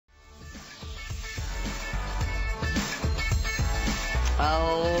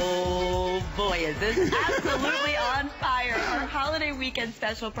Oh boy, is this absolutely on fire. Our holiday weekend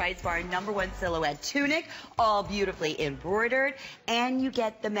special price for our #1 silhouette tunic, all beautifully embroidered, and you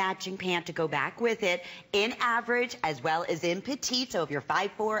get the matching pant to go back with it in average as well as in petite. So if you're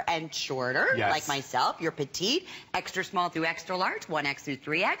 5'4" and shorter, like myself, you're petite, extra small through extra large, 1X through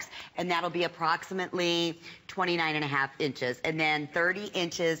 3X, and that'll be approximately 29.5 inches. And then 30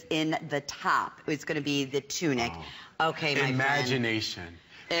 inches in the top is going to be the tunic. Okay, my imagination. friend.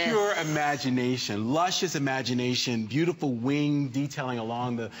 Pure imagination, luscious imagination, beautiful wing detailing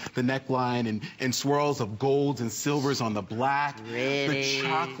along the neckline and swirls of golds and silvers on the black. Really? The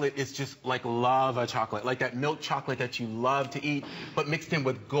chocolate is just like lava chocolate, like that milk chocolate that you love to eat, but mixed in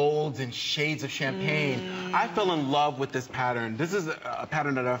with golds and shades of champagne. I fell in love with this pattern. This is a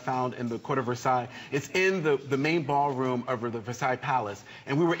pattern that I found in the Court of Versailles. It's in the main ballroom of the Versailles Palace,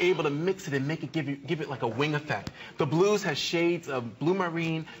 and we were able to mix it and make it give it like a wing effect. The blues has shades of blue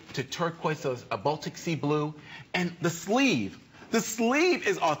marine to turquoise, so a Baltic Sea blue. And the sleeve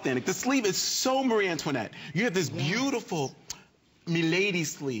is authentic. The sleeve is so Marie Antoinette. You have this beautiful milady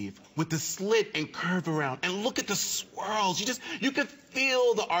sleeve with the slit and curve around. And look at the swirls. You could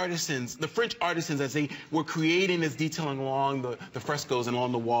feel the artisans, the French artisans, as they were creating this detailing along the frescoes and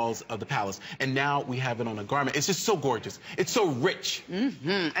along the walls of the palace. And now we have it on a garment. It's just so gorgeous. It's so rich.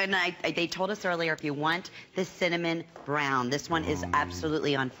 And they told us earlier, if you want the cinnamon brown, this one is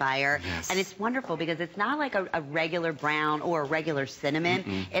absolutely on fire. And it's wonderful because it's not like a regular brown or a regular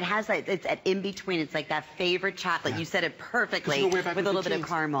cinnamon. It has like, it's in between. It's like that favorite chocolate. You said it perfectly with a little bit of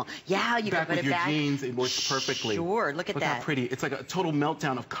caramel. Yeah, you can put it back. With your jeans, it works perfectly. Sure, look at that. Look how pretty. It's like a total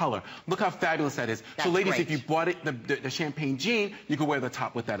meltdown of color. Look how fabulous that is. That's so ladies, great. if you bought it, the champagne jean, you could wear the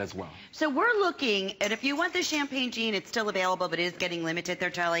top with that as well. So we're looking, and if you want the champagne jean, it's still available, but it is getting limited, they're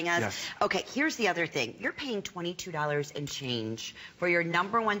telling us. Okay, here's the other thing. You're paying $22 and change for your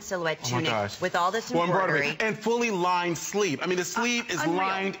 #1 silhouette tunic with all this embroidery. And fully lined sleeve. I mean, the sleeve is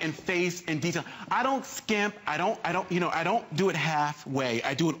lined and faced and detailed. I don't skimp. I don't do it halfway.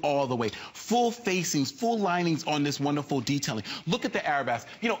 I do it all the way. Full facings, full linings on this wonderful detailing. Look at the arabesque.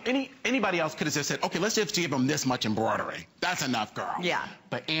 You know, anybody else could have just said, okay, let's just give them this much embroidery. That's enough, girl. Yeah.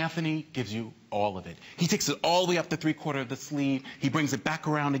 But Antthony gives you all of it. He takes it all the way up the 3/4 of the sleeve. He brings it back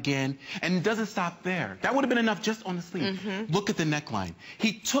around again, and it doesn't stop there. That would have been enough just on the sleeve. Look at the neckline.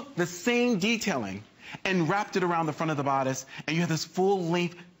 He took the same detailing and wrapped it around the front of the bodice, and you have this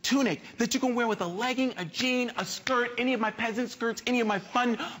full-length tunic that you can wear with a legging, a jean, a skirt, any of my peasant skirts, any of my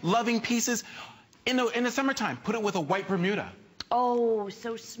fun-loving pieces. In the summertime, put it with a white Bermuda. Oh,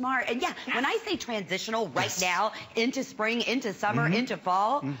 so smart. And yeah, when I say transitional right now into spring, into summer, into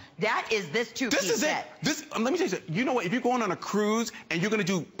fall, that is this two-piece set. Let me tell you something. You know what? If you're going on a cruise and you're going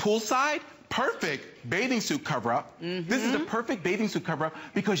to do poolside, perfect bathing suit cover-up. This is the perfect bathing suit cover-up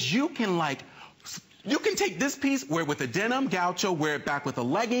because you can take this piece, wear it with a denim gaucho, wear it back with a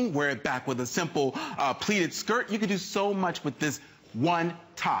legging, wear it back with a simple pleated skirt. You can do so much with this one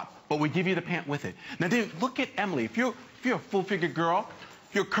top, but we give you the pant with it. Now then, look at Emily. If you're a full-figured girl,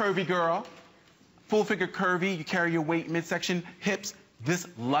 if you're a curvy girl, full-figure curvy, you carry your weight midsection, hips, this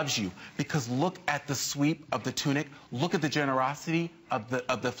loves you because look at the sweep of the tunic. Look at the generosity of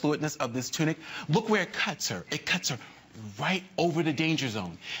the fluidness of this tunic. Look where it cuts her. It cuts her right over the danger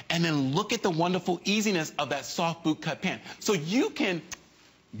zone. And then look at the wonderful easiness of that soft boot cut pant. So you can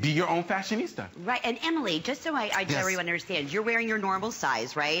be your own fashionista. Right, and Emily, just so everyone understands, you're wearing your normal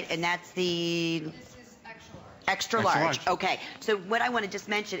size, right? And that's the extra large. Okay, so what I want to just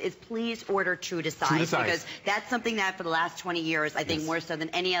mention is please order true to size, because that's something that for the last 20 years, I think more so than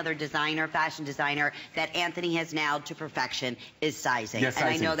any other designer, fashion designer, that Antthony has nailed to perfection is sizing. And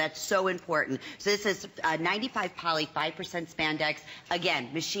I know that's so important. So this is 95 poly, 5% spandex. Again,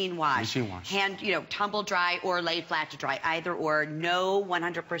 machine wash. Hand, tumble dry or lay flat to dry, either or. No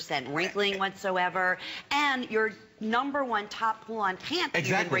 100% wrinkling whatsoever. And your #1 top pull-on pant that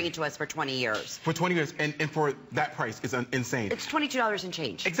you've been bringing to us for 20 years. For 20 years, and for that price is insane. It's $22 and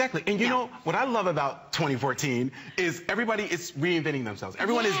change. Exactly. And you know, what I love about 2014 is everybody is reinventing themselves.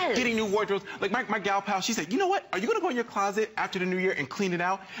 Everyone is getting new wardrobes. Like my gal pal, she said, you know what? Are you going to go in your closet after the new year and clean it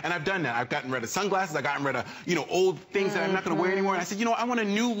out? And I've done that. I've gotten rid of sunglasses. I've gotten rid of, old things that I'm not going to wear anymore. And I said, I want a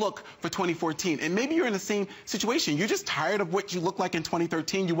new look for 2014. And maybe you're in the same situation. You're just tired of what you look like in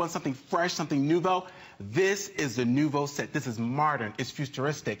 2013. You want something fresh, something nouveau. This is the nouveau set. This is modern. It's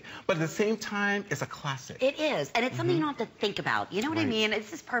futuristic. But at the same time, it's a classic. It is. And it's something you don't have to think about. You know what I mean?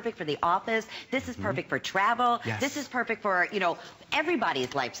 This is perfect for the office. This is perfect for travel. Yes. This is perfect for, you know,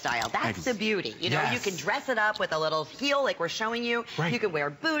 everybody's lifestyle. That's the beauty. You know, you can dress it up with a little heel like we're showing you. You can wear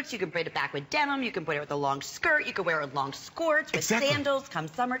boots. You can braid it back with denim. You can put it with a long skirt. You can wear it with long skirts, with sandals come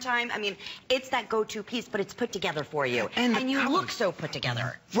summertime. I mean, it's that go-to piece, but it's put together for you. And you look so put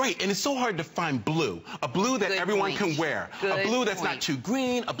together. Right. And it's so hard to find blue. A blue that everyone can wear. A blue that's not too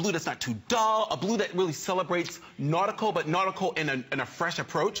green. A blue that's not too dull. A blue that really celebrates nautical, but nautical in a fresh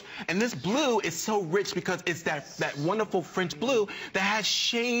approach. And this blue is so rich because it's that wonderful French blue that has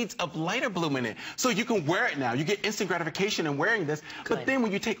shades of lighter blue in it. So you can wear it now. You get instant gratification in wearing this. But then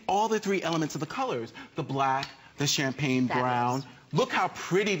when you take all the three elements of the colors, the black, the champagne brown, look how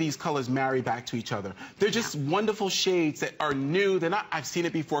pretty these colors marry back to each other. They're just wonderful shades that are new. They're not, I've seen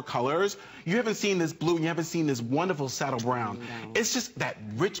it before colors. You haven't seen this blue and you haven't seen this wonderful saddle brown. It's just that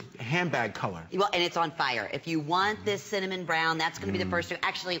rich handbag color. Well, and it's on fire. If you want this cinnamon brown, that's going to be the first two.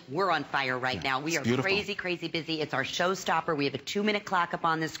 Actually, we're on fire right now. We are crazy, crazy busy. It's our showstopper. We have a 2-minute clock up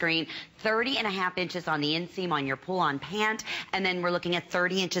on the screen, 30.5 inches on the inseam on your pull-on pant, and then we're looking at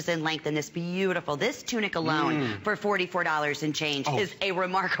 30 inches in length in this beautiful, this tunic alone for $44 and change is a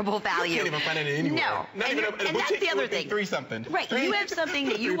remarkable value. You can't even find it anywhere. No. And that's the other thing. Something. Right. You have something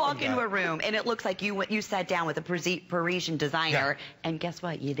that you walk into a room and it looks like you sat down with a Parisian designer, and guess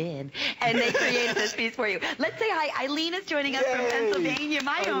what? You did. And they created this piece for you. Let's say hi. Eileen is joining us from Pennsylvania,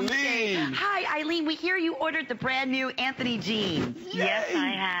 my home state. Hi, Eileen. We hear you ordered the brand new Antthony jeans. Yes, I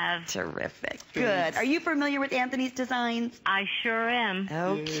have. Terrific. Good. Are you familiar with Anthony's designs? I sure am.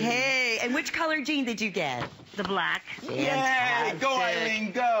 Okay. And which color jean did you get? The black. Yeah. Go,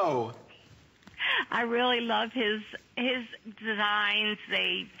 Eileen, go. I really love his designs.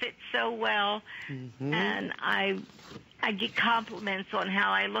 They fit so well, and I get compliments on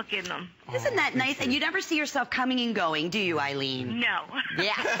how I look in them. Isn't that nice? And you never see yourself coming and going, do you, Eileen? No.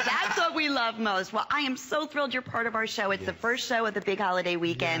 Yeah, that's what we love most. Well, I am so thrilled you're part of our show. It's the first show of the big holiday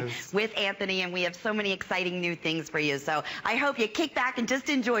weekend with Antthony, and we have so many exciting new things for you. So I hope you kick back and just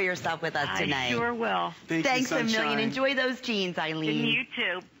enjoy yourself with us tonight. I sure will. Thanks a million. Enjoy those jeans, Eileen. And you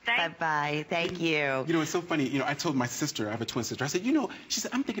too. Bye-bye. Thank you. You know, it's so funny. You know, I told my sister, I have a twin sister, I said, you know, she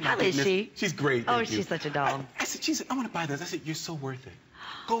said, I'm thinking about How is she? She's great. Oh, she's such a doll. I said, she said, I want to buy this. I said, you're so worth it.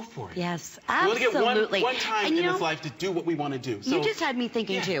 Go for it. Yes, absolutely. We only get one time in this life to do what we want to do. So, you just had me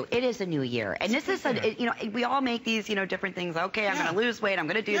thinking, too, it is a new year. And this is, you know, we all make these, you know, different things. Okay, I'm going to lose weight. I'm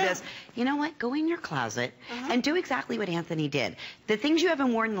going to do this. You know what? Go in your closet and do exactly what Antthony did. The things you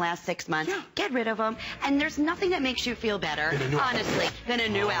haven't worn in the last 6 months, get rid of them. And there's nothing that makes you feel better, honestly, than a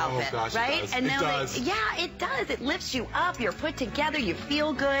new outfit. Gosh, right? It does. Yeah, it does. It lifts you up. You're put together. You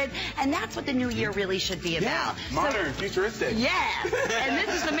feel good. And that's what the new year really should be about. Modern, futuristic. Yeah. And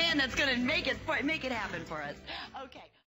this is the man that's going to make it happen for us. Okay.